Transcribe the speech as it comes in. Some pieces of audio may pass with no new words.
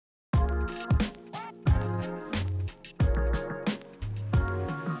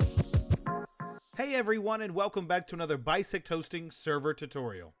Hey everyone, and welcome back to another BisectHosting server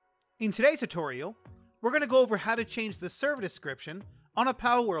tutorial. In today's tutorial, we're going to go over how to change the server description on a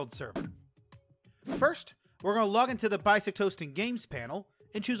Palworld server. First, we're going to log into the BisectHosting Games panel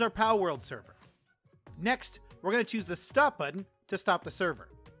and choose our Palworld server. Next, we're going to choose the Stop button to stop the server.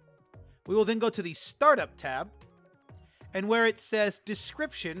 We will then go to the Startup tab, and where it says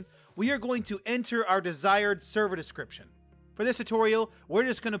Description, we are going to enter our desired server description. For this tutorial, we're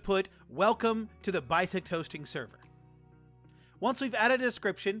just going to put Welcome to the BisectHosting server. Once we've added a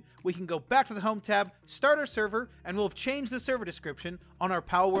description, we can go back to the Home tab, start our server, and we'll have changed the server description on our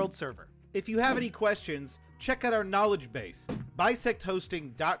Palworld server. If you have any questions, check out our knowledge base,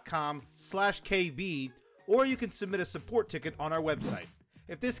 bisecthosting.com/KB, or you can submit a support ticket on our website.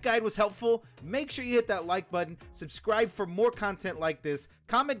 If this guide was helpful, make sure you hit that like button, subscribe for more content like this,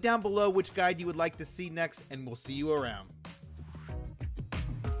 comment down below which guide you would like to see next, and we'll see you around.